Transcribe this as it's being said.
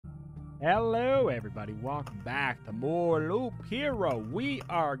Hello everybody, welcome back to more Loop Hero. We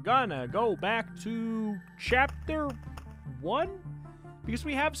are gonna go back to chapter 1 because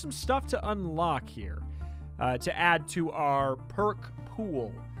we have some stuff to unlock here to add to our perk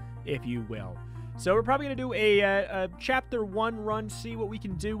pool, if you will. So we're probably gonna do a chapter 1 run, see what we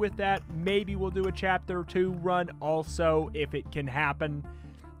can do with that. Maybe we'll do a chapter 2 run also if it can happen.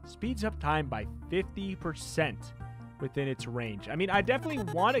 Speeds up time by 50%. Within its range. I mean, I definitely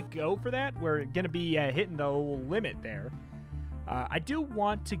want to go for that. We're going to be hitting the old limit there. I do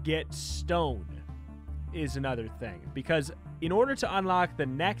want to get stone is another thing. Because in order to unlock the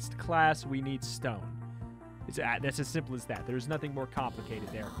next class, we need stone. That's as simple as that. There's nothing more complicated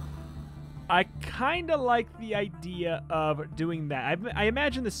there. I kind of like the idea of doing that. I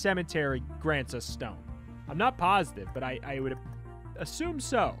imagine the cemetery grants us stone. I'm not positive, but I would assume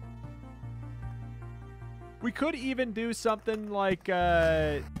so. We could even do something like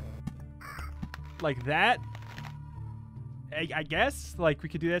that. I guess. Like, we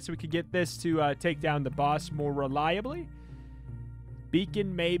could do that so we could get this to take down the boss more reliably.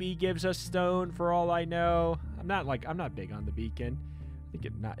 Beacon maybe gives us stone for all I know. I'm not big on the beacon. I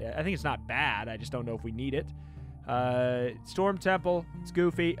think it's not bad. I just don't know if we need it. Storm Temple, it's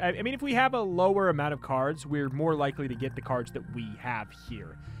goofy. I mean, if we have a lower amount of cards, we're more likely to get the cards that we have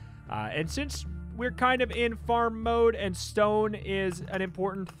here. And since we're kind of in farm mode, and stone is an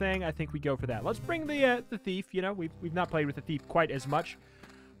important thing, I think we go for that. Let's bring the thief. You know, we've not played with the thief quite as much.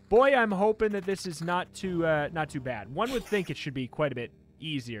 Boy, I'm hoping that this is not too bad. One would think it should be quite a bit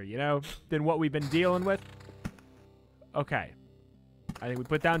easier, you know, than what we've been dealing with. Okay, I think we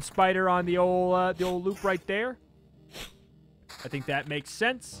put down Spider on the old loop right there. I think that makes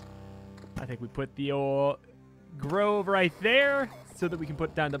sense. I think we put the old grove right there, so that we can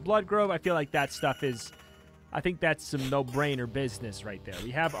put down the blood grove. I feel like that stuff is, I think that's some no-brainer business right there.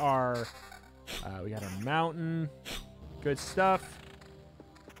 We have our, we got our mountain. Good stuff.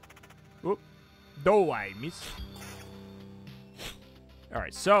 Oop. No, I missed. All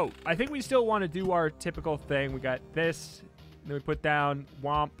right, so I think we still want to do our typical thing. We got this, then we put down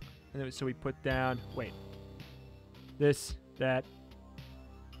Womp, and then so we put down, wait, this, that.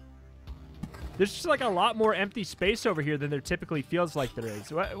 There's just like a lot more empty space over here than there typically feels like there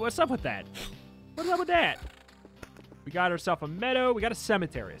is. What's up with that? What's up with that? We got ourselves a meadow. We got a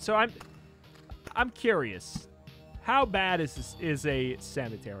cemetery. So I'm curious. How bad is a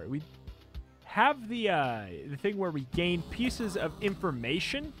cemetery? We have the thing where we gain pieces of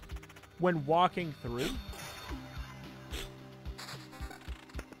information when walking through.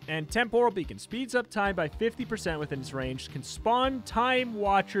 And Temporal Beacon speeds up time by 50% within its range. Can spawn time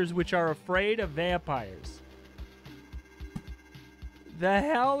watchers which are afraid of vampires. The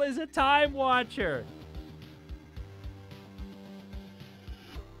hell is a time watcher?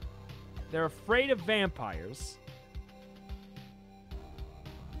 They're afraid of vampires.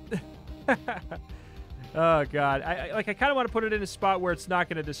 Oh, God. I kind of want to put it in a spot where it's not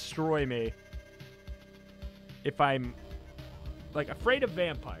going to destroy me. If I'm like afraid of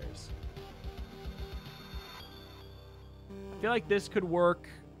vampires. I feel like this could work.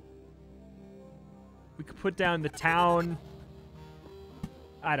 We could put down the town.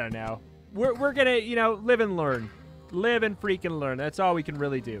 I don't know. We're gonna, you know, live and learn. Live and freaking learn. That's all we can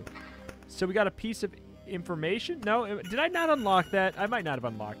really do. So we got a piece of information. No, did I not unlock that? I might not have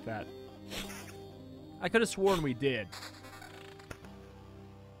unlocked that. I could have sworn we did.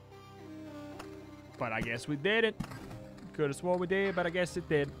 But I guess we didn't. Could have sworn we did, but I guess it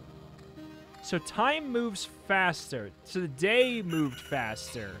did. So time moves faster. So the day moved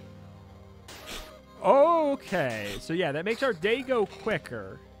faster. Okay. So yeah, that makes our day go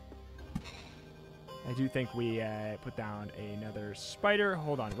quicker. I do think we put down another spider.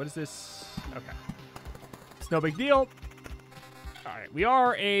 Hold on. What is this? Okay. It's no big deal. All right. We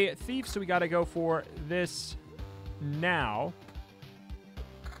are a thief, so we got to go for this now.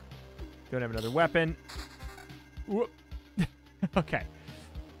 Don't have another weapon. Whoop. Okay.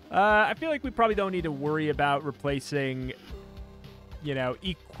 I feel like we probably don't need to worry about replacing, you know,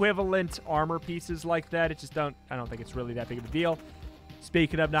 equivalent armor pieces like that. I don't think it's really that big of a deal.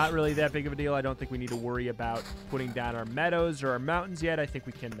 Speaking of not really that big of a deal, I don't think we need to worry about putting down our meadows or our mountains yet. I think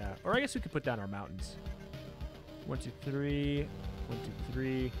we can, or I guess we could put down our mountains. 1, 2, 3. 1, 2,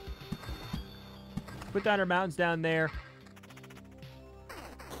 3. Put down our mountains down there.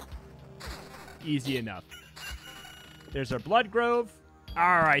 Easy enough. There's our blood grove.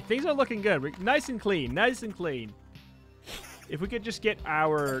 All right, things are looking good. We're nice and clean, nice and clean. If we could just get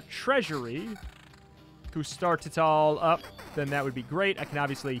our treasury to start it all up, then that would be great. I can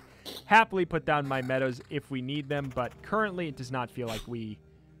obviously happily put down my meadows if we need them, but currently it does not feel like we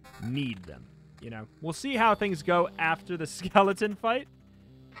need them. You know, we'll see how things go after the skeleton fight.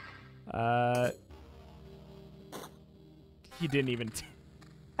 He didn't even...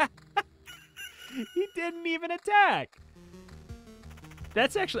 He didn't even attack.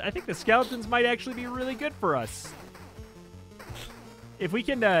 That's actually... I think the skeletons might actually be really good for us. If we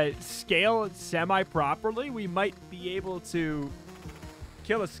can scale semi-properly, we might be able to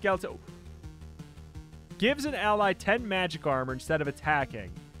kill a skeleton. Gives an ally 10 magic armor instead of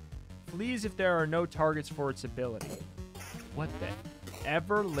attacking. Flees if there are no targets for its ability. What the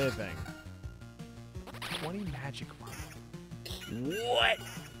ever-living? 20 magic armor. What?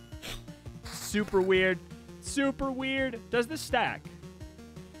 Super weird. Super weird. Does this stack?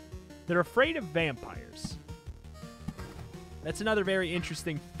 They're afraid of vampires. That's another very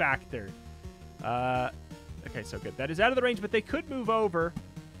interesting factor. Okay, so good. That is out of the range, but they could move over.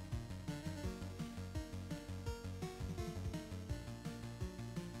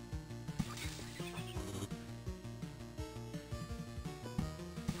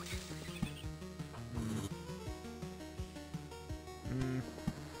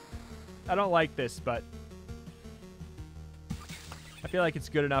 I don't like this, but I feel like it's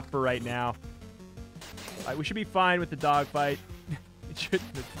good enough for right now. We should be fine with the dogfight. It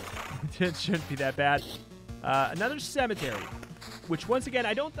shouldn't be that bad. Another cemetery, which once again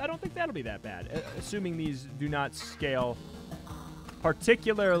I don't think that'll be that bad, assuming these do not scale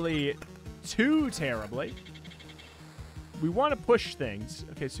particularly too terribly. We want to push things.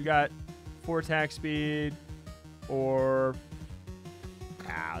 Okay, so we got 4 attack speed, or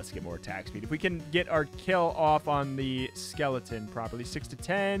let's get more attack speed. If we can get our kill off on the skeleton properly, 6 to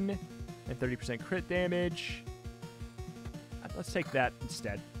 10 and 30% crit damage. Let's take that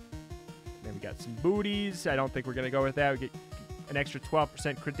instead. Then we got some booties. I don't think we're going to go with that. We get an extra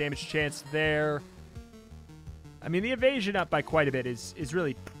 12% crit damage chance there. I mean, the evasion up by quite a bit is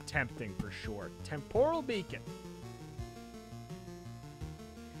really tempting for sure. Temporal Beacon.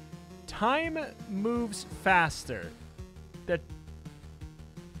 Time moves faster.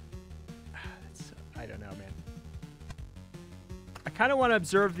 I don't know, man. I kind of want to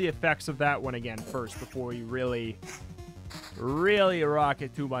observe the effects of that one again first before we really rock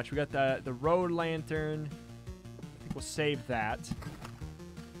it too much. We got the road lantern. I think we'll save that.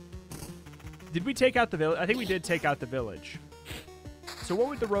 Did we take out the village? I think we did take out the village. So what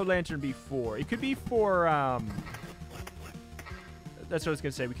would the road lantern be for? It could be for, that's what I was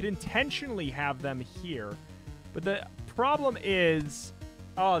going to say. We could intentionally have them here. But the problem is...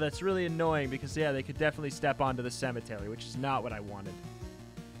 Oh, that's really annoying because, yeah, they could definitely step onto the cemetery, which is not what I wanted.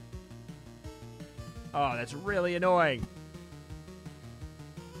 Oh, that's really annoying.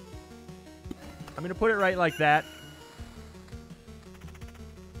 I'm going to put it right like that.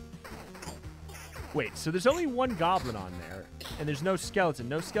 Wait, so there's only one goblin on there, and there's no skeleton.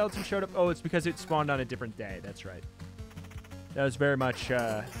 No skeleton showed up. Oh, it's because it spawned on a different day. That's right. That was very much,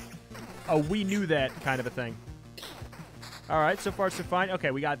 oh, we knew that kind of a thing. All right, so far so fine.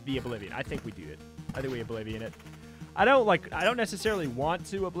 Okay, we got the Oblivion. I think we do it. I think we Oblivion it. I don't necessarily want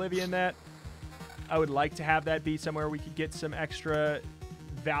to Oblivion that. I would like to have that be somewhere we could get some extra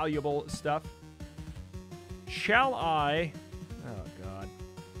valuable stuff. Shall I? Oh, God.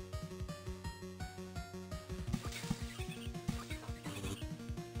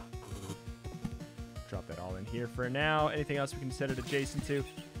 Drop that all in here for now. Anything else we can set it adjacent to?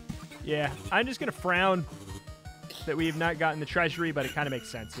 Yeah, I'm just going to frown that we have not gotten the treasury, but it kind of makes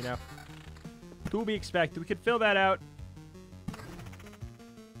sense, you know? Who we expect? We could fill that out.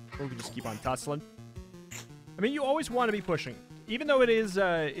 Or we could just keep on tussling. I mean, you always want to be pushing. Even though it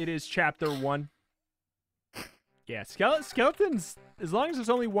is chapter 1. Yeah, skeletons, as long as there's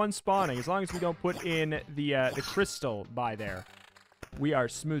only one spawning, as long as we don't put in the crystal by there, we are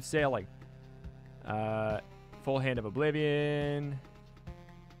smooth sailing. Full Hand of Oblivion.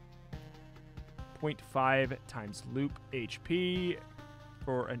 0.5 times loop HP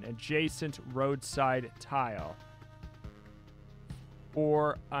for an adjacent roadside tile.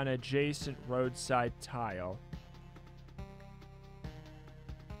 Or an adjacent roadside tile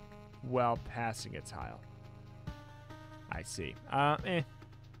while passing a tile. I see. I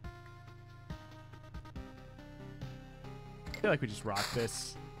feel like we just rock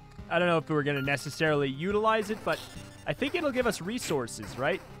this. I don't know if we're going to necessarily utilize it, but I think it'll give us resources,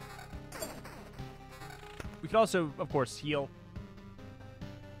 right? We could also, of course, heal.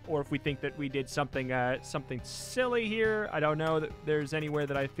 Or if we think that we did something something silly here. I don't know that there's anywhere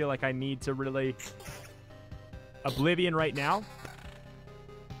that I feel like I need to really Oblivion right now.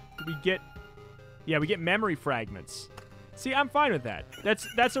 We get... Yeah, we get memory fragments. See, I'm fine with that.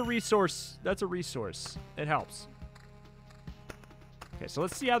 That's a resource. That's a resource. It helps. Okay, so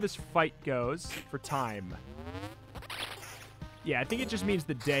let's see how this fight goes for time. Yeah, I think it just means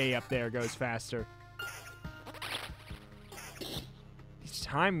the day up there goes faster. These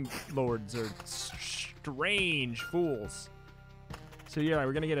Time Lords are strange fools. So yeah,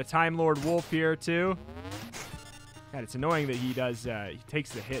 we're gonna get a Time Lord Wolf here too. God, it's annoying that he does, he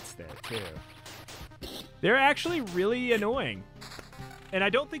takes the hits there too. They're actually really annoying. And I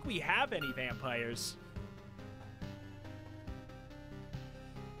don't think we have any vampires.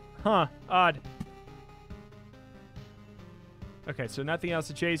 Huh, odd. Okay, so nothing else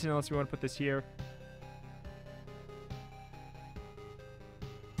to chase unless we want to put this here.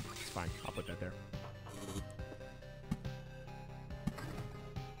 It's fine, I'll put that there.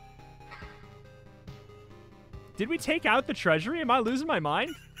 Did we take out the treasury? Am I losing my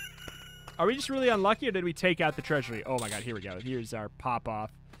mind? Are we just really unlucky, or did we take out the treasury? Oh my god, here we go. Here's our pop-off.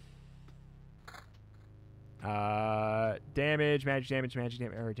 Damage, magic damage,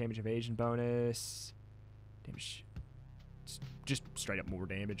 or damage evasion bonus. Damage. Just straight up more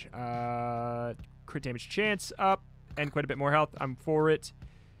damage. Crit damage chance up, and quite a bit more health. I'm for it.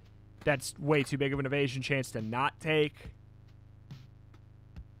 That's way too big of an evasion chance to not take.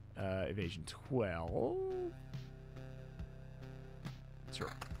 Evasion 12. Sure.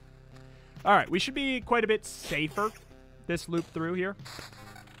 Alright, we should be quite a bit safer this loop through here.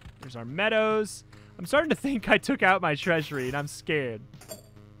 There's our meadows. I'm starting to think I took out my treasury, and I'm scared.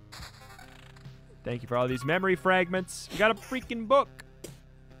 Thank you for all these memory fragments. We got a freaking book.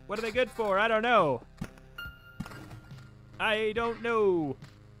 What are they good for? I don't know. I don't know.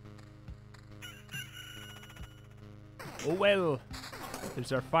 Oh, well.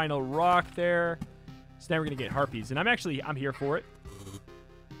 There's our final rock there. So now we're going to get harpies, and I'm here for it.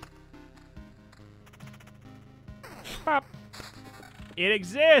 Pop. It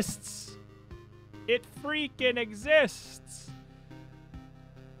exists. It freaking exists.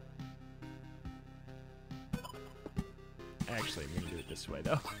 Actually, I'm going to do it this way,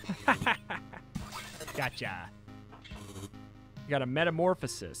 though. Gotcha. You got a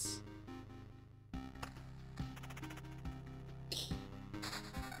metamorphosis.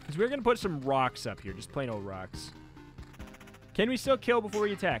 Because we're going to put some rocks up here. Just plain old rocks. Can we still kill before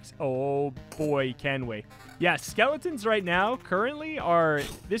he attacks? Oh, boy, can we. Yeah, skeletons right now, currently, are...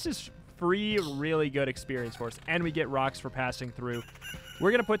 This is free, really good experience for us. And we get rocks for passing through. We're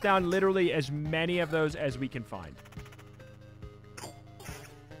going to put down literally as many of those as we can find.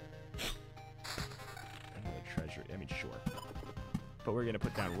 Another treasure. I mean, sure. But we're going to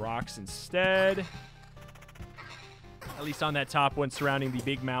put down rocks instead. At least on that top one surrounding the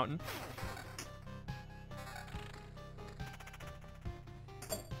big mountain.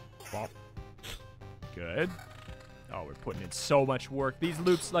 Well, good. Oh, we're putting in so much work. These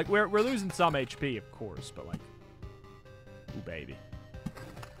loops, like, we're losing some HP, of course, but, like, ooh, baby.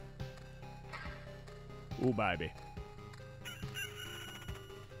 Ooh, baby.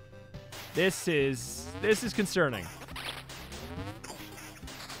 This is concerning.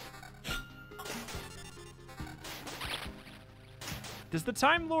 Does the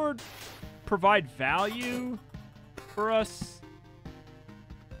Time Lord provide value for us?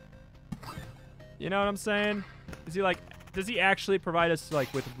 You know what I'm saying? Is he like, does he actually provide us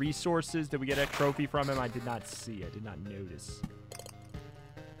like with resources? Did we get a trophy from him? I did not see. I did not notice.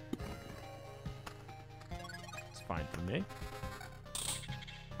 It's fine for me.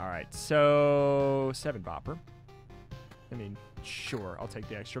 All right, so 7 bopper. I mean, sure, I'll take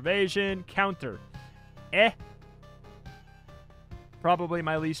the extra evasion. Counter. Probably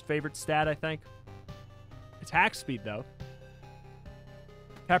my least favorite stat, I think. Attack speed, though.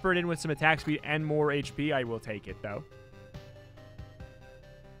 Pepper it in with some attack speed and more HP. I will take it, though.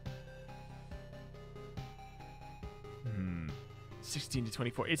 Hmm. 16 to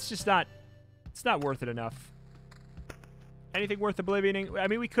 24. It's just not... It's not worth it enough. Anything worth oblivioning? I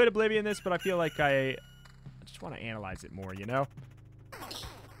mean, we could oblivion this, but I feel like I just want to analyze it more, you know?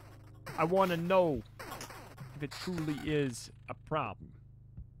 I want to know if it truly is a problem.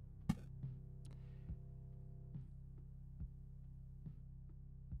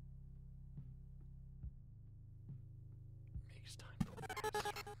 Makes time go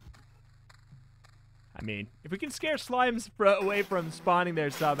fast. I mean, if we can scare slimes away from spawning there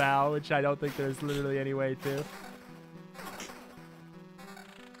somehow, which I don't think there's literally any way to.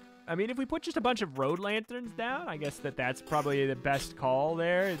 I mean, if we put just a bunch of road lanterns down, I guess that's probably the best call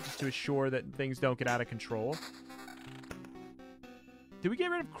there, just to assure that things don't get out of control. Did we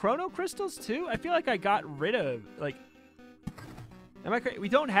get rid of chrono crystals too? I feel like I got rid of, like... Am I crazy? We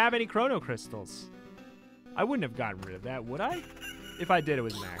don't have any chrono crystals. I wouldn't have gotten rid of that, would I? If I did, it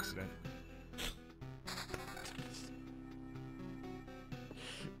was an accident.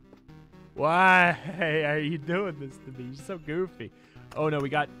 Why are you doing this to me? You're so goofy. Oh, no, we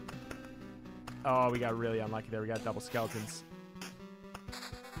got... Oh, we got really unlucky there. We got double skeletons.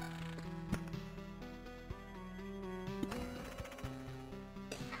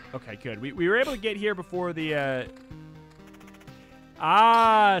 Okay, good. We were able to get here before the...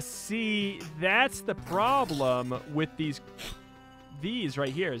 see, that's the problem with these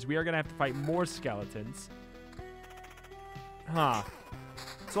right here, is we are going to have to fight more skeletons. Huh.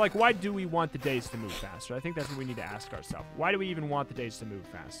 So, like, why do we want the days to move faster? I think that's what we need to ask ourselves. Why do we even want the days to move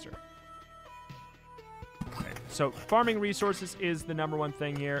faster? Okay, so farming resources is the #1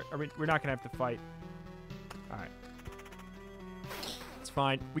 thing here. We're not going to have to fight. All right. It's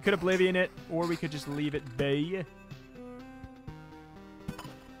fine. We could Oblivion it, or we could just leave it be.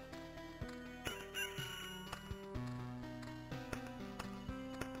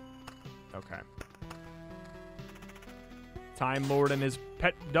 Okay. Time Lord and his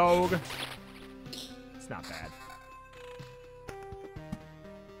pet dog. It's not bad.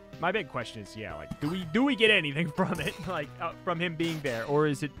 My big question is, yeah, like, do we get anything from it, like, from him being there, or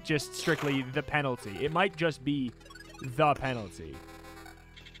is it just strictly the penalty? It might just be the penalty.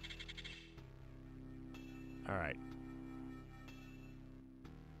 All right.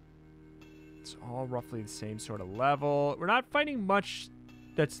 It's all roughly the same sort of level. We're not fighting much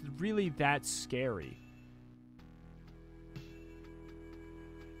that's really that scary.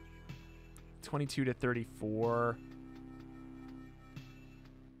 22 to 34.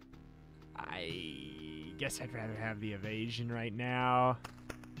 I guess I'd rather have the evasion right now.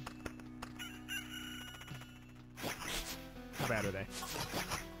 How bad are they?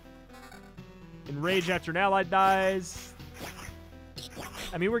 Enrage after an ally dies.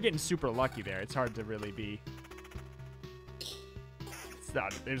 I mean, we're getting super lucky there. It's hard to really be...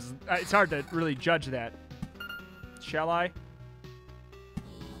 It's hard to really judge that. Shall I?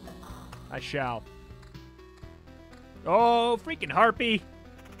 I shall. Oh, freaking harpy.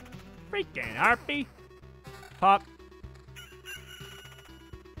 Freaking harpy. Pop.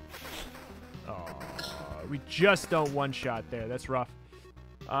 Oh, we just don't one-shot there. That's rough.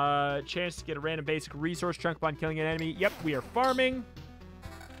 Chance to get a random basic resource chunk upon killing an enemy. Yep, we are farming.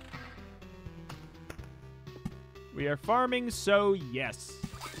 We are farming, so yes.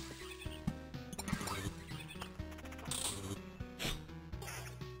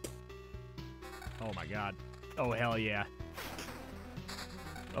 Oh my god. Oh, hell yeah.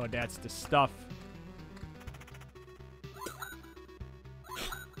 Oh, that's the stuff.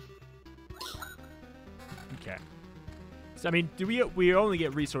 Okay. So, I mean, we only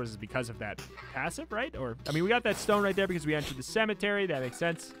get resources because of that passive, right? Or, I mean, we got that stone right there because we entered the cemetery. That makes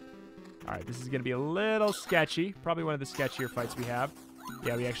sense. All right, this is going to be a little sketchy. Probably one of the sketchier fights we have.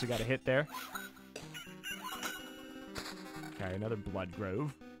 Yeah, we actually got a hit there. Okay, another blood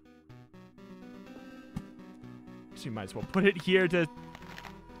grove. So you might as well put it here to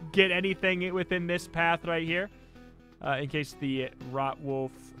get anything within this path right here. In case the rot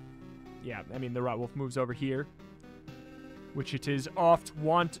wolf... Yeah, I mean, the rot wolf moves over here. Which it is oft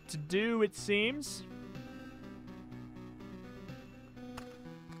wont to do, it seems.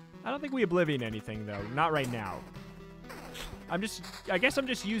 I don't think we Oblivion anything, though. Not right now. I guess I'm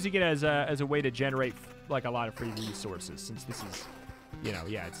just using it as a way to generate, like, a lot of free resources, since this is, you know,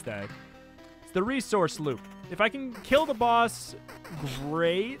 yeah, it's the resource loop. If I can kill the boss,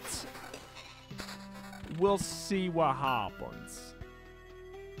 great. We'll see what happens.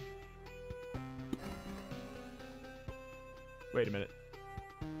 Wait a minute.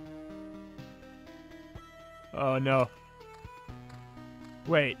 Oh, no.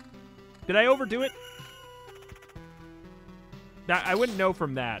 Wait. Did I overdo it? That I wouldn't know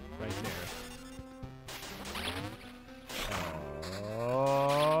from that right there.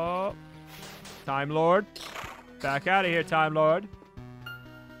 Oh. Time Lord. Back out of here, Time Lord.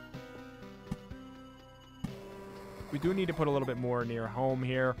 We do need to put a little bit more near home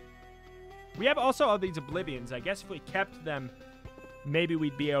here. We have also all these Oblivions. I guess if we kept them, maybe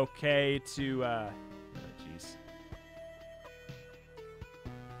we'd be okay to... oh, jeez.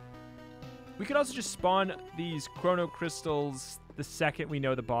 We could also just spawn these Chrono Crystals the second we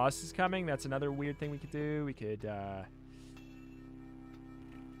know the boss is coming. That's another weird thing we could do. We could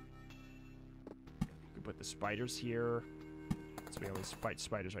put the spiders here. So we always fight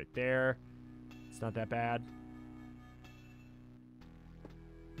spiders right there. It's not that bad.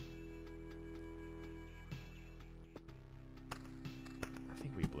 I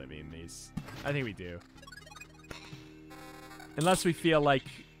think we Oblivion these. I think we do. Unless we feel like...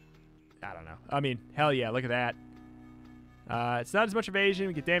 I don't know. I mean, hell yeah, look at that. It's not as much evasion.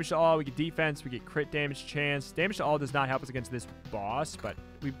 We get damage to all. We get defense. We get crit damage chance. Damage to all does not help us against this boss, but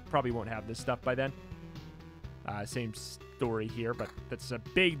we probably won't have this stuff by then. Same story here, but that's a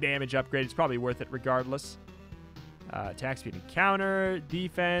big damage upgrade. It's probably worth it regardless. Attack speed and counter.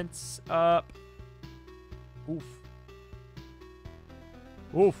 Defense up. Oof.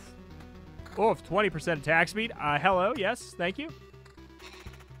 Oof. Oof. 20% attack speed. Hello. Yes. Thank you.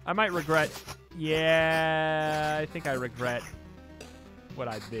 I might regret. Yeah, I think I regret what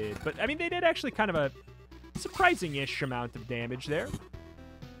I did. But, I mean, they did actually kind of a surprising-ish amount of damage there.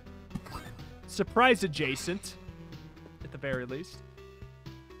 Surprise adjacent, at the very least.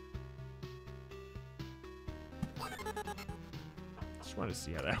 Just want to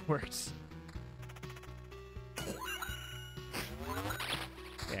see how that works.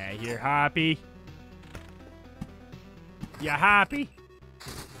 Yeah, you're happy. You happy?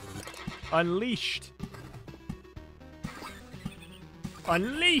 Unleashed.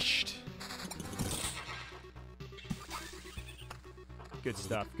 Unleashed. Good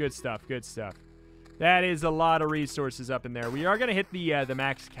stuff. Good stuff. Good stuff. That is a lot of resources up in there. We are gonna hit the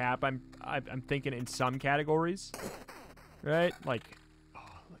max cap. I'm thinking in some categories, right? Like, oh,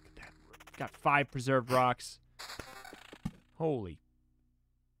 look at that. Got 5 preserved rocks. Holy.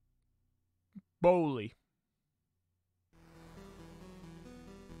 Bowly.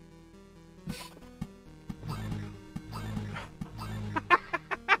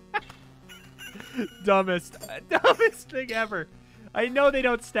 Dumbest thing ever. I know they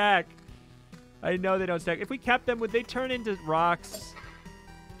don't stack. I know they don't stack. If we kept them, would they turn into rocks?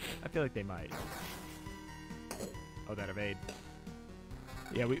 I feel like they might. Oh, that evade.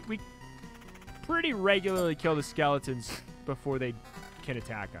 Yeah, we pretty regularly kill the skeletons before they can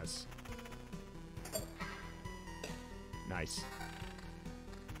attack us. Nice.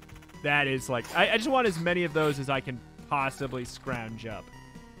 That is like... I just want as many of those as I can possibly scrounge up.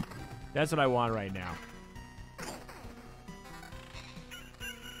 That's what I want right now.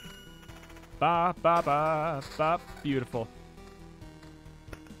 Ba, ba, ba, ba. Beautiful.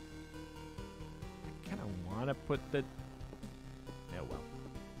 I kind of want to put the... Oh, well.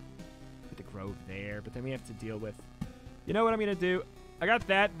 Put the grove there, but then we have to deal with... You know what I'm going to do? I got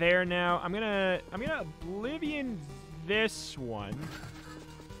that there now. I'm gonna Oblivion this one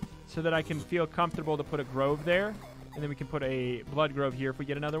so that I can feel comfortable to put a grove there. And then we can put a blood grove here if we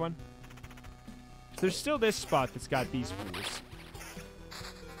get another one. So there's still this spot that's got these fools.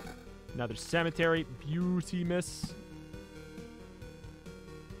 Another cemetery. Beauty miss.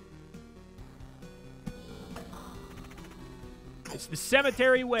 It's the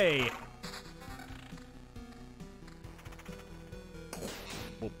cemetery way.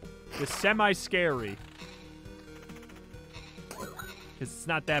 The semi-scary. Because it's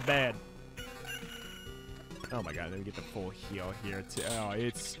not that bad. Oh my god, then we get the full heal here too. Oh,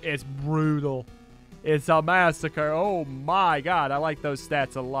 it's brutal. It's a massacre. Oh my god, I like those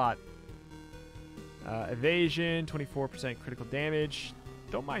stats a lot. Evasion, 24% critical damage.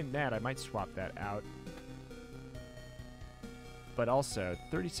 Don't mind that. I might swap that out. But also,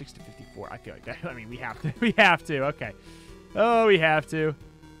 36 to 54. I feel like that. I mean, we have to. We have to. Okay. Oh, we have to.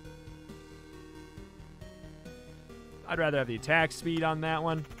 I'd rather have the attack speed on that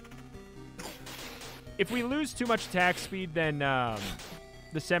one. If we lose too much attack speed, then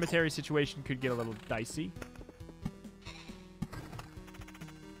the cemetery situation could get a little dicey.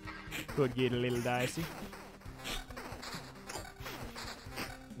 Could get a little dicey.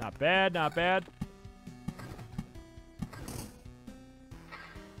 Not bad, not bad.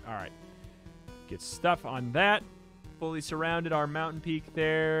 Alright. Get stuff on that. Fully surrounded our mountain peak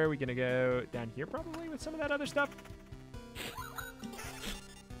there. We're gonna go down here probably with some of that other stuff.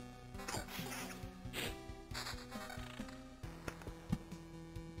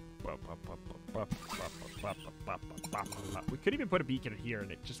 We could even put a beacon here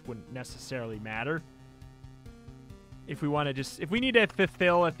and it just wouldn't necessarily matter. If we want to just... If we need to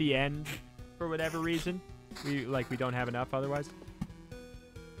fulfill at the end for whatever reason. We don't have enough otherwise.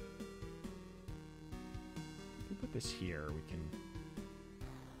 If we put this here, we can...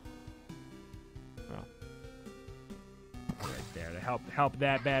 Well... Right there to help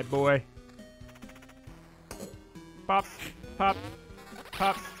that bad boy. Pop. Pop.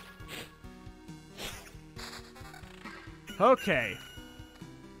 Pop. Okay.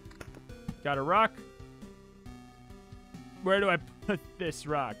 Got a rock. Where do I put this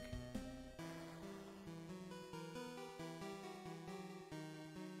rock?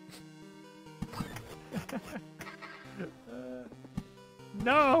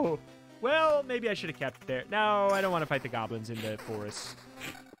 No! Well, maybe I should have kept it there. No, I don't want to fight the goblins in the forest.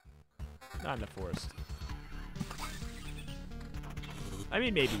 Not in the forest. I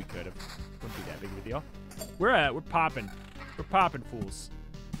mean, maybe we could have. Wouldn't be that big of a deal. We're popping. We're popping, fools.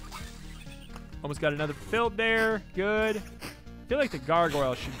 Almost got another filled there. Good. I feel like the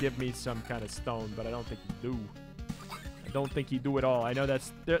gargoyle should give me some kind of stone, but I don't think he do. I don't think he do at all. I know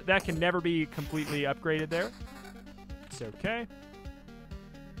that can never be completely upgraded there. It's okay.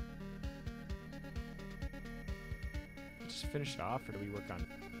 Just finish it off, or do we work on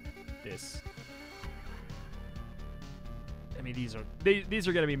this? I mean, these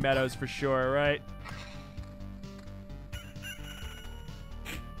are gonna be meadows for sure, right?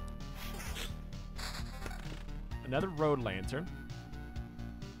 Another road lantern.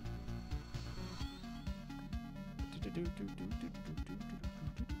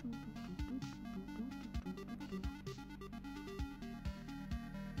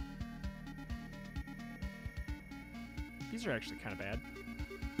 These are actually kind of bad.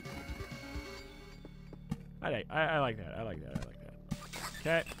 I like that. I like that. I like that.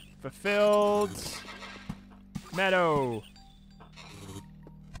 Okay. Fulfilled. Meadow.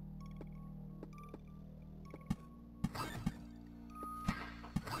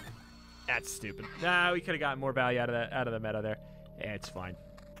 That's stupid. Nah, we could have gotten more value out of the meadow there. Yeah, it's fine.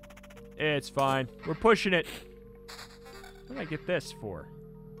 It's fine. We're pushing it. What did I get this for?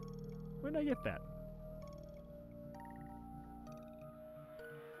 Where did I get that?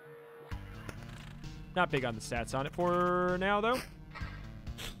 Not big on the stats on it for now, though.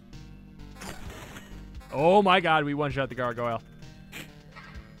 Oh my god, we one-shot the gargoyle.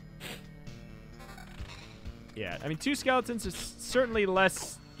 Yeah, I mean, 2 skeletons is certainly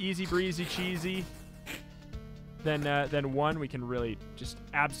less easy breezy cheesy than 1. We can really just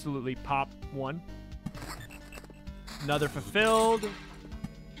absolutely pop 1. Another fulfilled.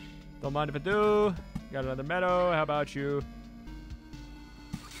 Don't mind if I do. Got another meadow. How about you?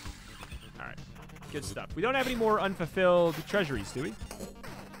 All right, good stuff. We don't have any more unfulfilled treasuries, do we? I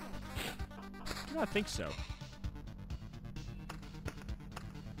do not think so.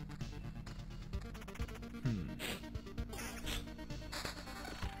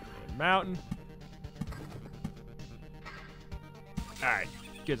 Mountain. All right,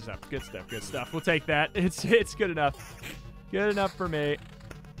 good stuff. Good stuff. Good stuff. We'll take that. It's good enough. Good enough for me.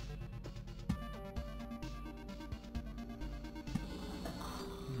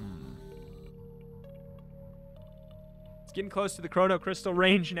 It's getting close to the Chrono Crystal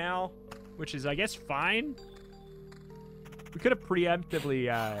range now, which is, I guess, fine. We could have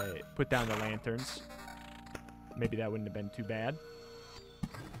preemptively put down the lanterns. Maybe that wouldn't have been too bad.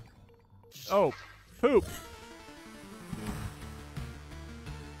 Oh, poop.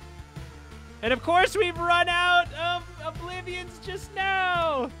 And of course we've run out of Oblivions just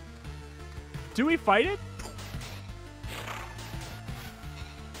now. Do we fight it?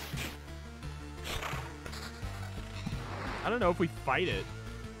 I don't know if we fight it.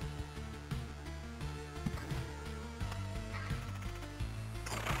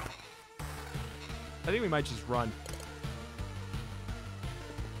 I think we might just run.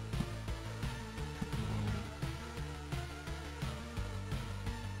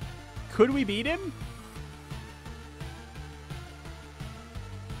 Could we beat him?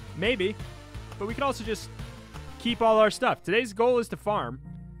 Maybe. But we could also just keep all our stuff. Today's goal is to farm.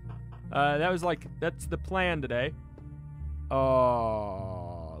 That's the plan today.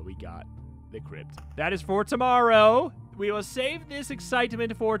 Oh, we got the crypt. That is for tomorrow. We will save this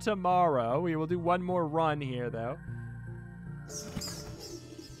excitement for tomorrow. We will do one more run here, though.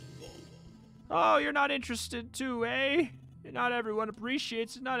 Oh, you're not interested too, eh? Not everyone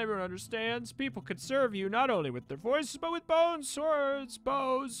appreciates it. Not everyone understands. People could serve you not only with their voices, but with bones, swords,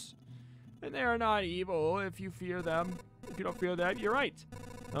 bows. And they are not evil if you fear them. If you don't fear that, you're right.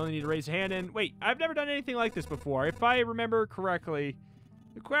 I only need to raise a hand and... Wait, I've never done anything like this before. If I remember correctly,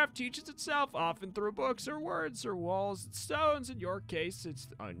 the craft teaches itself often through books or words or walls and stones. In your case, it's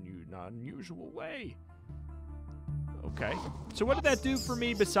an unusual way. Okay. So what did that do for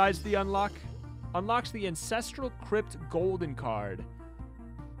me besides the unlock? Unlocks the Ancestral Crypt Golden card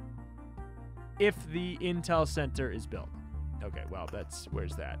if the Intel Center is built. Okay, well, that's...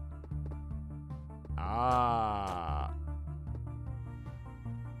 Where's that? Ah.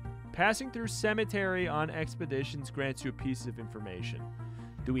 Passing through cemetery on expeditions grants you a piece of information.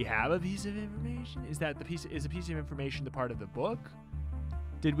 Do we have a piece of information? Is that the piece? Is a piece of information the part of the book?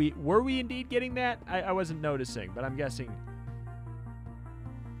 Were we indeed getting that? I wasn't noticing, but I'm guessing.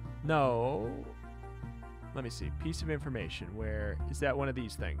 No. Let me see. Piece of information. Where is that? One of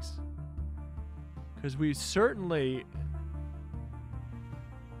these things? Because we certainly.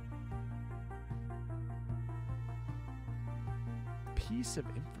 Piece of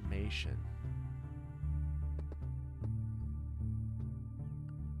information.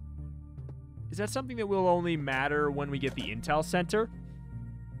 that something that will only matter when we get the intel center?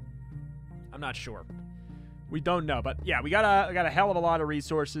 I'm not sure. We don't know, but yeah, we got a hell of a lot of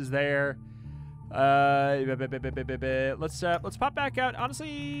resources there. Let's pop back out.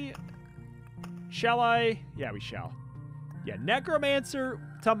 Honestly, shall I? Yeah, we shall. Yeah, Necromancer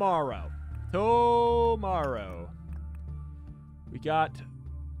tomorrow. Tomorrow. We got.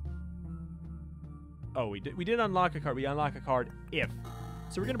 Oh, we did unlock a card. We unlock a card if.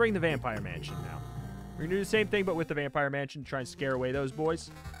 So we're gonna bring the Vampire Mansion now. We're gonna do the same thing, but with the Vampire Mansion, try and scare away those boys.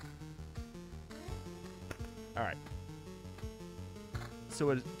 All right.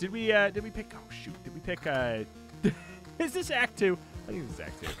 So did we pick? Oh shoot! Did we pick? Is this Act 2? I think this is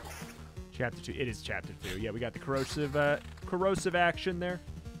Act 2. Chapter 2. It is Chapter 2. Yeah, we got the corrosive action there.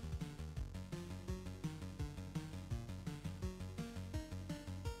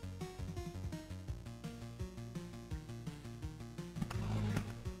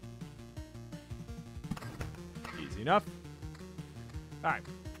 Enough. All right.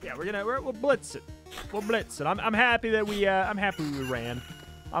 Yeah, we'll blitz it. We'll blitz it. I'm happy that we ran.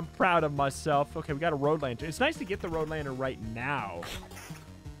 I'm proud of myself. Okay, we got a road lantern. It's nice to get the road lantern right now,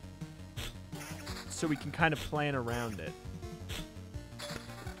 so we can kind of plan around it.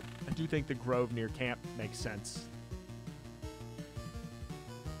 I do think the grove near camp makes sense.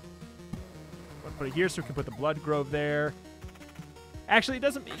 I'll put it here so we can put the blood grove there. Actually, it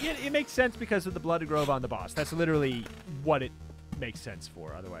doesn't. It makes sense because of the blood grove on the boss. That's literally what it makes sense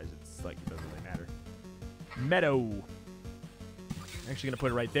for. Otherwise, it's like it doesn't really matter. Meadow. Actually, gonna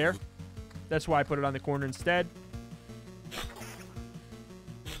put it right there. That's why I put it on the corner instead.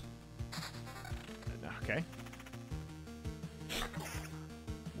 Okay.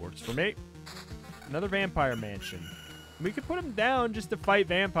 Works for me. Another vampire mansion. We could put them down just to fight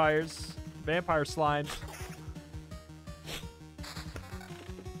vampires. Vampire slimes.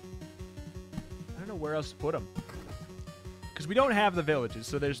 Where else to put them? Because we don't have the villages,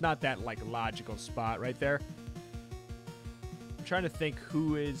 so there's not that like logical spot right there. I'm trying to think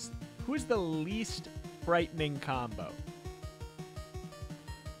who is the least frightening combo.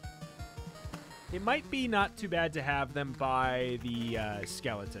 It might be not too bad to have them by the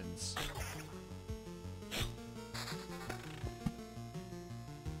skeletons.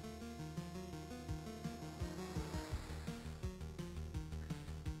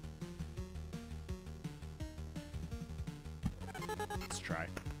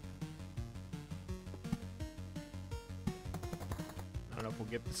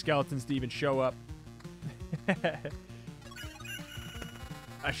 Get the skeletons to even show up.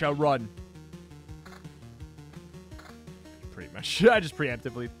 I shall run. Pretty much. I just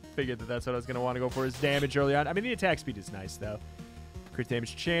preemptively figured that that's what I was going to want to go for, is damage early on. I mean, the attack speed is nice, though. Crit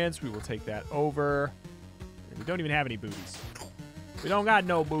damage chance. We will take that over. And we don't even have any booties. We don't got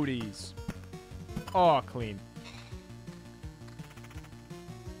no booties. Oh, clean.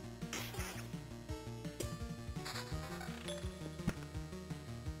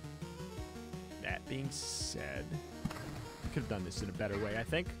 Being said, we could have done this in a better way, I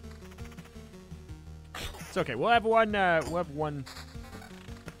think. It's okay. We'll have one. We'll have one.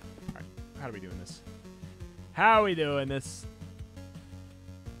 All right. How are we doing this? How are we doing this?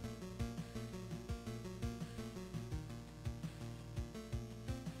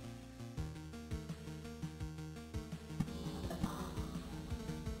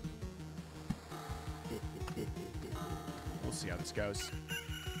 We'll see how this goes.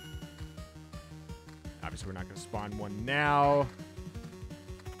 Obviously, we're not going to spawn one now.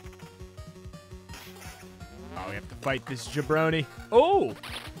 Oh, we have to fight this jabroni. Oh!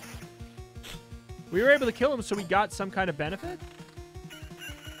 We were able to kill him, so we got some kind of benefit?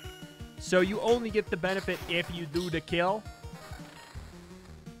 So you only get the benefit if you do the kill?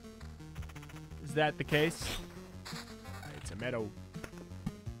 Is that the case? It's a meadow.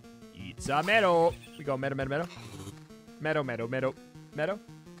 It's a meadow. We go meadow, meadow, meadow. Meadow, meadow, meadow. Meadow.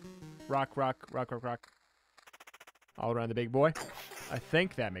 Rock, rock, rock, rock, rock. All around the big boy. I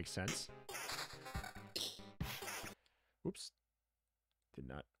think that makes sense. Oops. Did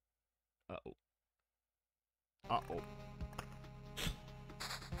not. Uh-oh. Uh-oh.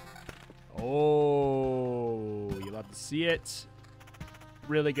 Oh, you'll have to see it.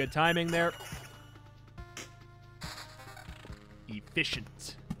 Really good timing there.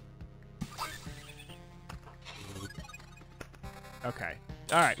 Efficient. Okay.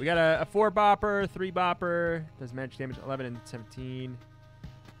 All right, we got a 4-bopper, 3-bopper. Does magic damage 11 and 17.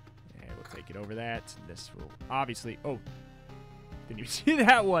 Yeah, we'll take it over that. This will obviously... Oh, didn't even see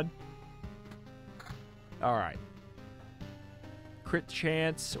that one. All right. Crit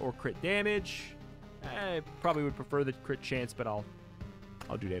chance or crit damage. I probably would prefer the crit chance, but I'll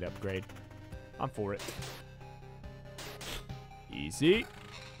do that upgrade. I'm for it. Easy.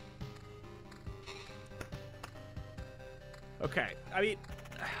 Okay, I mean,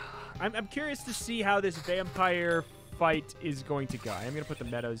 I'm curious to see how this vampire fight is going to go. I'm going to put the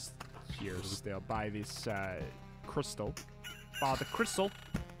meadows here still by this crystal. By the crystal.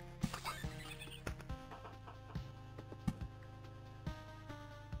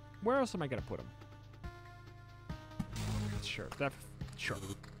 Where else am I going to put them? Sure. Sure.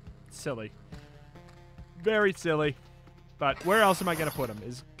 Silly. Very silly. But where else am I going to put them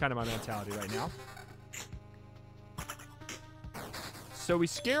is kind of my mentality right now. So we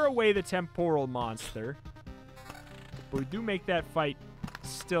scare away the temporal monster. But we do make that fight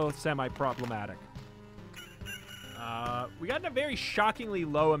still semi-problematic. We got a very shockingly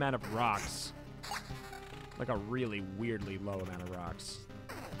low amount of rocks. Like a really weirdly low amount of rocks.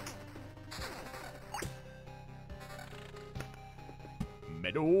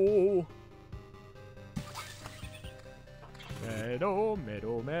 Meadow. Meadow,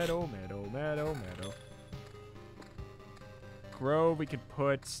 meadow, meadow, meadow, meadow, meadow. Grove we could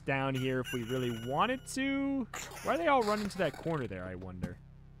put down here if we really wanted to. Why are they all running to that corner there, I wonder?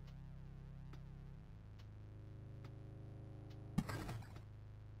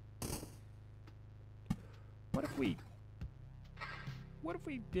 What if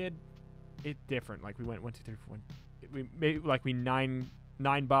we did it different? Like we went 1, 2, 3, 4. We made like we nine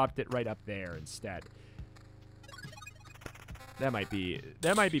bopped it right up there instead. That might be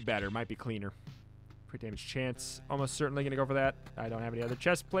better. Might be cleaner. Crit damage chance. Almost certainly gonna go for that. I don't have any other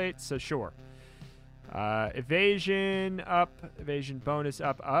chest plates, so sure. Evasion up. Evasion bonus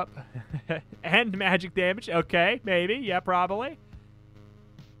up. And magic damage. Okay, maybe. Yeah, probably.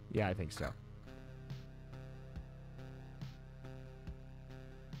 Yeah, I think so.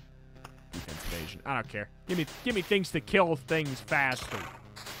 Defense evasion. I don't care. Give me things to kill things faster.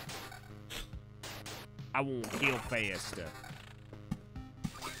 I won't kill faster.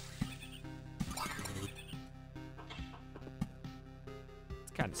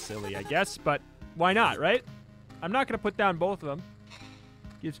 It's kind of silly, I guess, but why not, right? I'm not going to put down both of them.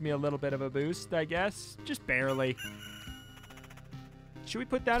 Gives me a little bit of a boost, I guess. Just barely. Should we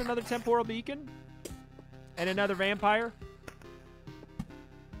put down another temporal beacon? And another vampire?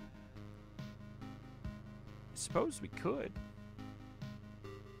 I suppose we could.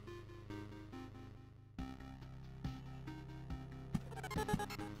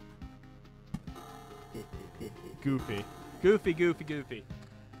 Goofy. Goofy.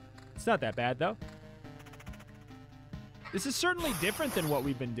 It's not that bad, though. This is certainly different than what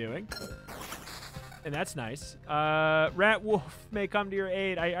we've been doing. And that's nice. Rat Wolf may come to your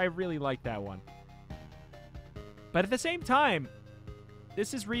aid. I really like that one. But at the same time,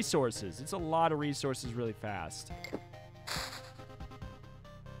 this is resources. It's a lot of resources really fast.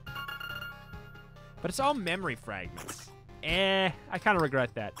 But it's all memory fragments. I kind of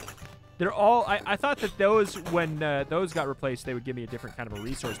regret that. They're all... I thought that those, when those got replaced, they would give me a different kind of a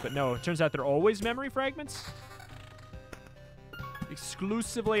resource. But no, it turns out they're always memory fragments.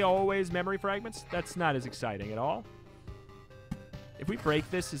 Exclusively always memory fragments. That's not as exciting at all. If we break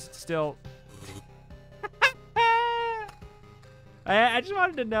this, is it still... I just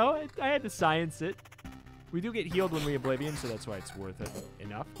wanted to know. I had to science it. We do get healed when we Oblivion, so that's why it's worth it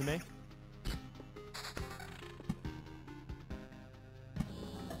enough to me.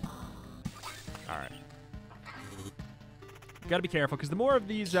 Alright. Gotta be careful, because the more of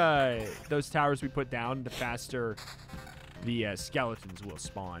these, those towers we put down, the faster the skeletons will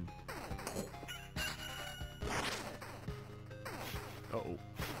spawn. Uh-oh.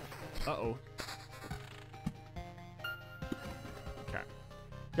 Uh-oh. Okay.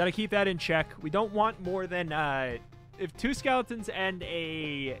 Gotta keep that in check. We don't want more than, if two skeletons and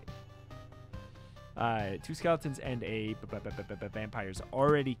a vampire's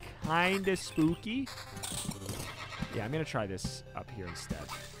already kind of spooky. Yeah, I'm gonna try this up here instead.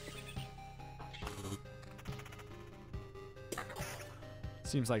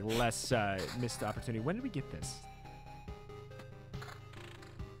 Seems like less missed opportunity. When did we get this?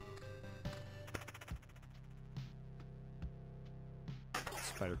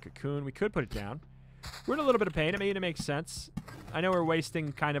 Spider cocoon. We could put it down. We're in a little bit of pain. I mean, it makes sense. I know we're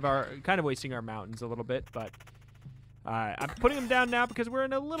wasting kind of wasting our mountains a little bit, but I'm putting them down now because we're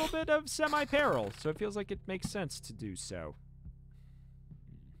in a little bit of semi-peril, so it feels like it makes sense to do so.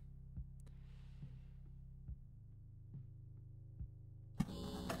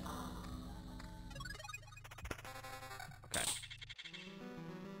 Okay.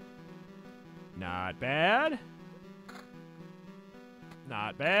 Not bad.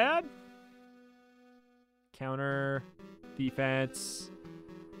 Not bad. Counter. Defense.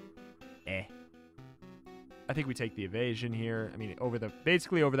 I think we take the evasion here. I mean,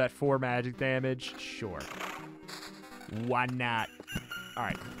 basically over that 4 magic damage. Sure. Why not? All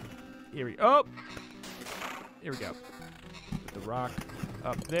right. Here we go. Here we go. Put the rock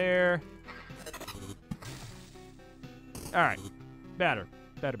up there. All right. Better.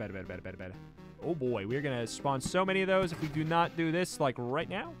 Oh boy, we're gonna spawn so many of those if we do not do this like right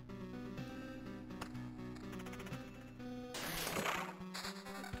now.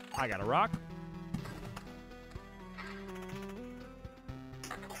 I got a rock.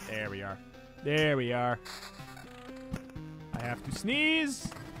 There we are. There we are. I have to sneeze.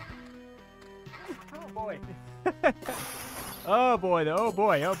 Oh boy. Oh boy, oh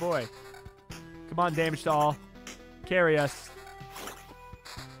boy, oh boy. Come on, damage to all. Carry us.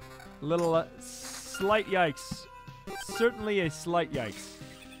 Little slight yikes. Certainly a slight yikes.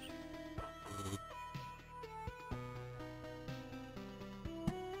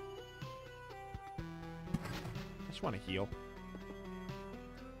 I just want to heal.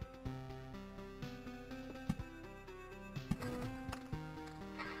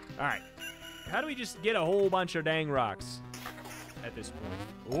 Alright. How do we just get a whole bunch of dang rocks at this point?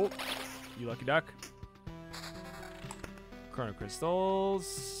 Oh, you lucky duck. Chrono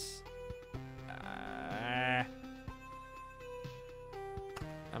crystals.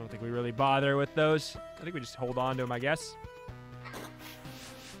 I don't think we really bother with those. I think we just hold on to them, I guess.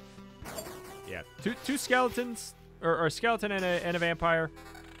 Yeah, two skeletons, or a skeleton and a vampire.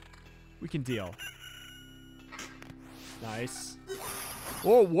 We can deal. Nice.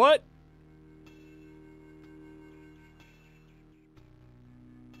 Oh, what?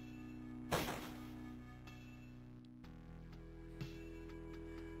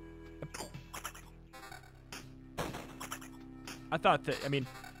 I thought that, I mean,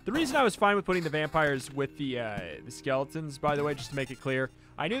 the reason I was fine with putting the vampires with the skeletons, by the way, just to make it clear,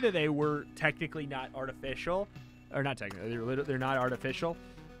 I knew that they were technically not artificial, or not technically, they're not artificial.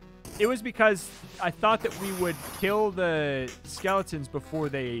 It was because I thought that we would kill the skeletons before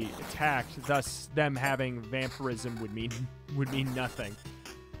they attacked, thus them having vampirism would mean nothing.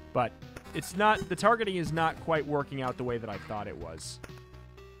 But it's not, the targeting is not quite working out the way that I thought it was.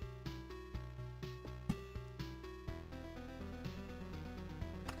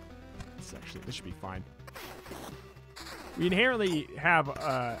 This should be fine. We inherently have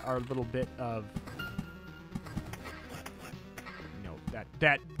our little bit of... No,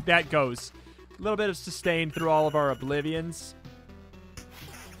 that goes. A little bit of sustain through all of our oblivions.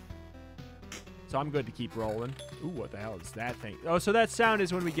 So I'm good to keep rolling. Ooh, what the hell is that thing? Oh, so that sound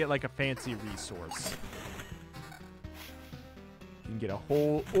is when we get like a fancy resource. You can get a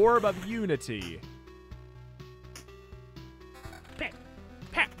whole orb of unity.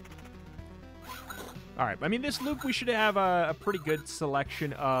 All right, I mean, this loop, we should have a pretty good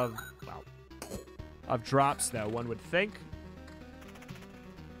selection of, well, of drops, though, one would think.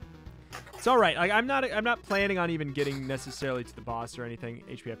 It's all right. Like, I'm not planning on even getting necessarily to the boss or anything.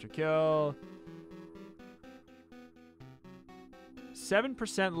 HP after kill.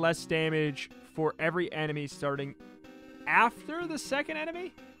 7% less damage for every enemy starting after the second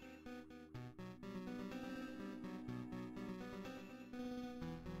enemy?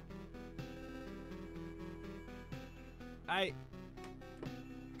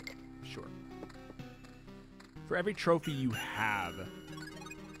 Sure. For every trophy you have.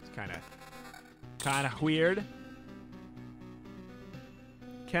 It's kind of weird.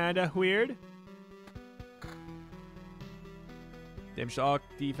 Kind of weird. Damage to all,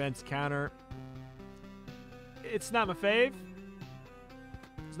 defense, counter. It's not my fave.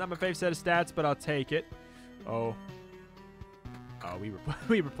 It's not my fave set of stats, but I'll take it. Oh. Oh, we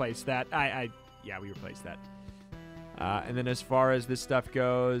replaced that. Yeah, we replaced that. And then as far as this stuff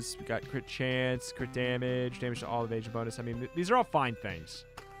goes, we got crit chance, crit damage, damage to all evasion bonus. I mean, these are all fine things.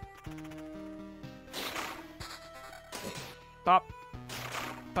 Pop.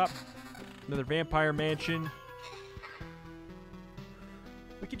 Pop. Another vampire mansion.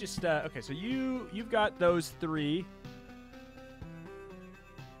 We could just, okay, so you've got those 3.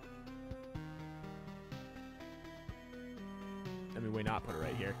 I mean, why not put it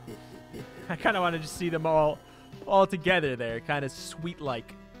right here? I kind of want to just see them all together there, kind of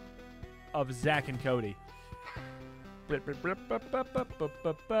sweet-like, of Zach and Cody. No, I don't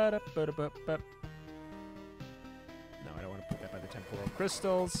want to put that by the temporal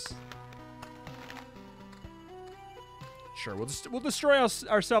crystals. Sure, we'll destroy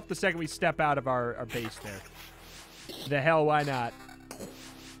ourselves the second we step out of our base there. The hell, why not?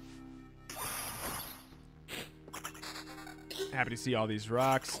 Happy to see all these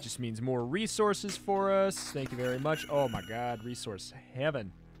rocks. Just means more resources for us. Thank you very much. Oh my god, resource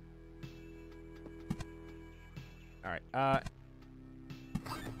heaven. right.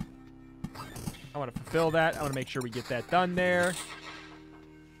 I want to fulfill that. I want to make sure we get that done there.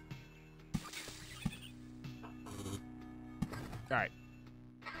 All right.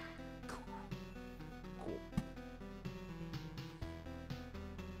 Cool.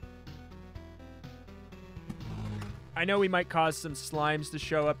 I know we might cause some slimes to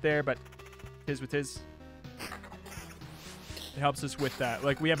show up there, but his with his. It helps us with that.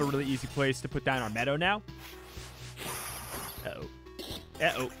 Like, we have a really easy place to put down our meadow now. Uh-oh.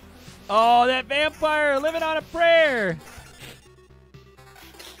 Uh-oh. Oh, that vampire living on a prayer.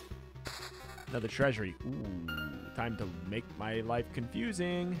 Another treasury. Ooh, time to make my life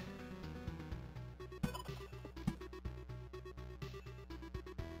confusing.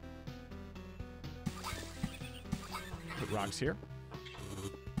 Put rocks here,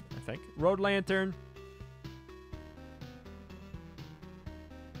 I think. Road lantern.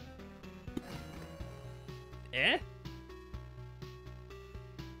 Eh?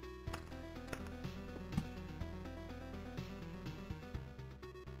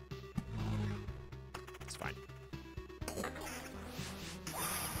 It's fine.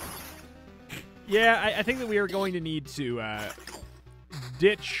 Yeah, I think that we are going to need to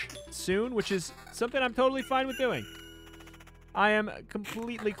ditch soon, which is something I'm totally fine with doing. I am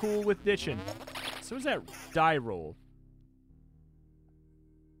completely cool with ditching. So what's that die roll?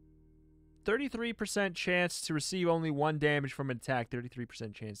 33% chance to receive only 1 damage from an attack.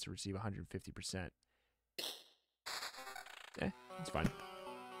 33% chance to receive 150%. It's fine.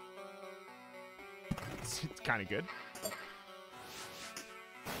 It's kind of good.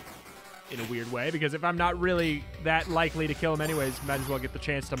 In a weird way, because if I'm not really that likely to kill him anyways, might as well get the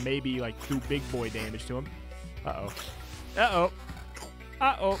chance to maybe, like, do big boy damage to him. Uh-oh. Uh-oh.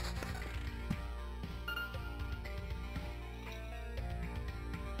 Uh-oh.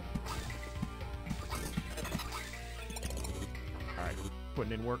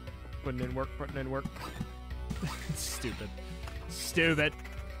 Putting in work, putting in work, putting in work. Stupid. Stupid.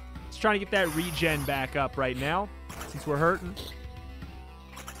 Just trying to get that regen back up right now, since we're hurting.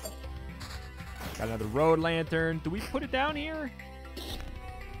 Got another road lantern. Do we put it down here?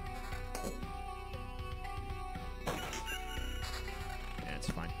 Yeah, it's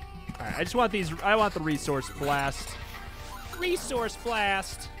fine. All right, I just want these. I want the resource blast. Resource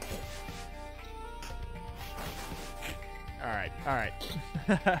blast. All right, all right.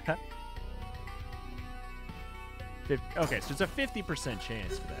 Okay, so it's a 50%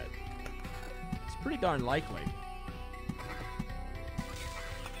 chance for that. It's pretty darn likely.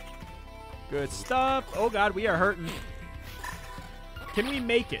 Good stuff. Oh, God, we are hurting. Can we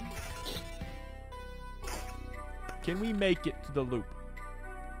make it? Can we make it to the loop?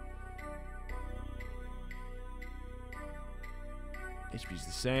 HP's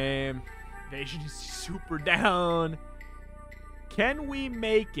the same. Evasion is super down. Can we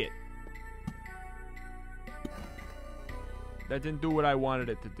make it? That didn't do what I wanted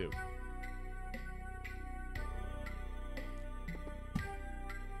it to do.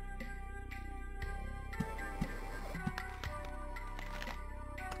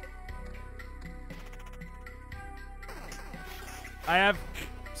 I have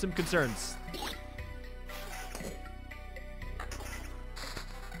some concerns.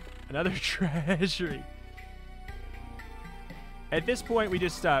 Another treasury. At this point, we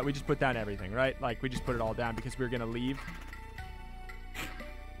just put down everything, right? Like, we just put it all down because we were gonna leave.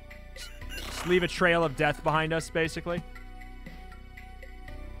 Just leave a trail of death behind us, basically.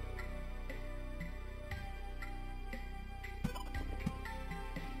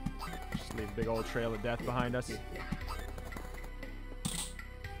 Just leave a big old trail of death behind us.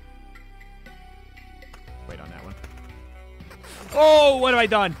 Wait on that one. Oh, what have I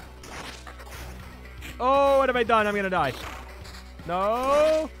done? Oh, what have I done? I'm gonna die.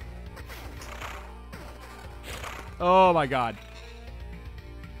 No. Oh my god.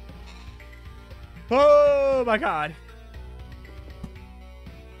 Oh my god.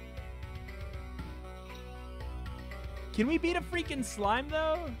 Can we beat a freaking slime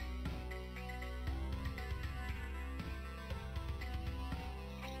though?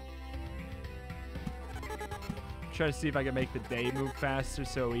 Try to see if I can make the day move faster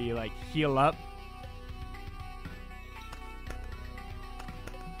so we like heal up.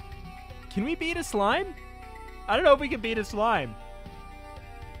 Can we beat a slime? I don't know if we can beat a slime.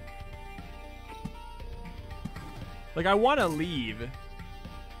 Like, I want to leave.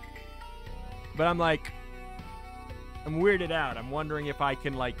 But I'm like, I'm weirded out. I'm wondering if I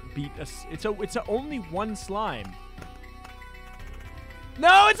can like beat a, it's only one slime.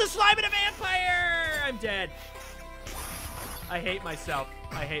 No, it's a slime and a vampire! I'm dead. I hate myself.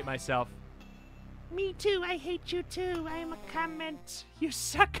 I hate myself. Me too. I hate you too. I am a comment. You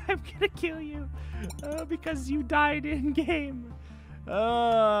suck. I'm gonna kill you. Because you died in game.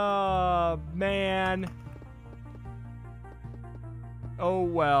 Oh, man. Oh,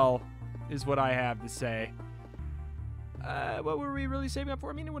 well, is what I have to say. What were we really saving up for?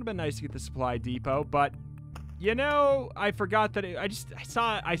 I mean, it would have been nice to get the supply depot, but, you know, I forgot that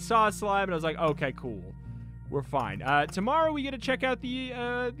I saw a slime and I was like, okay, cool. We're fine. Tomorrow we get to check out the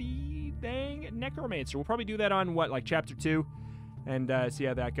dang necromancer. We'll probably do that on, what, like chapter 2? And see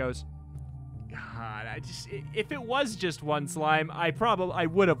how that goes. God, if it was just one slime, I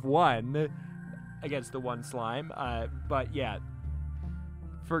would have won against the one slime. But yeah,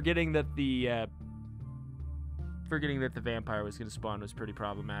 forgetting that the vampire was going to spawn was pretty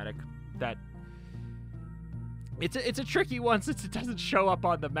problematic. It's a tricky one since it doesn't show up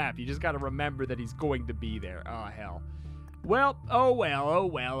on the map. You just got to remember that he's going to be there. Oh hell. Well, oh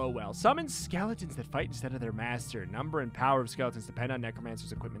well. Summon skeletons that fight instead of their master. Number and power of skeletons depend on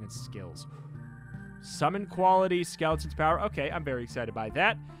necromancer's equipment and skills. Summon quality, skeletons power. Okay, I'm very excited by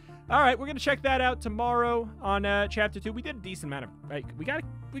that. All right, we're gonna check that out tomorrow on chapter 2. We did a decent amount of, like, we got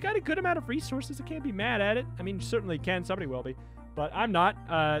a good amount of resources. I can't be mad at it. I mean, certainly can. Somebody will be, but I'm not.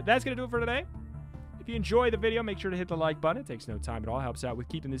 That's gonna do it for today. If you enjoy the video, make sure to hit the like button. It takes no time at all. It helps out with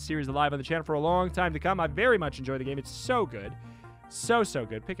keeping this series alive on the channel for a long time to come. I very much enjoy the game. It's so good, so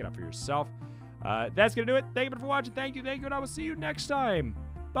good. Pick it up for yourself. That's gonna do it. Thank you for watching. Thank you, and I will see you next time.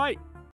 Bye.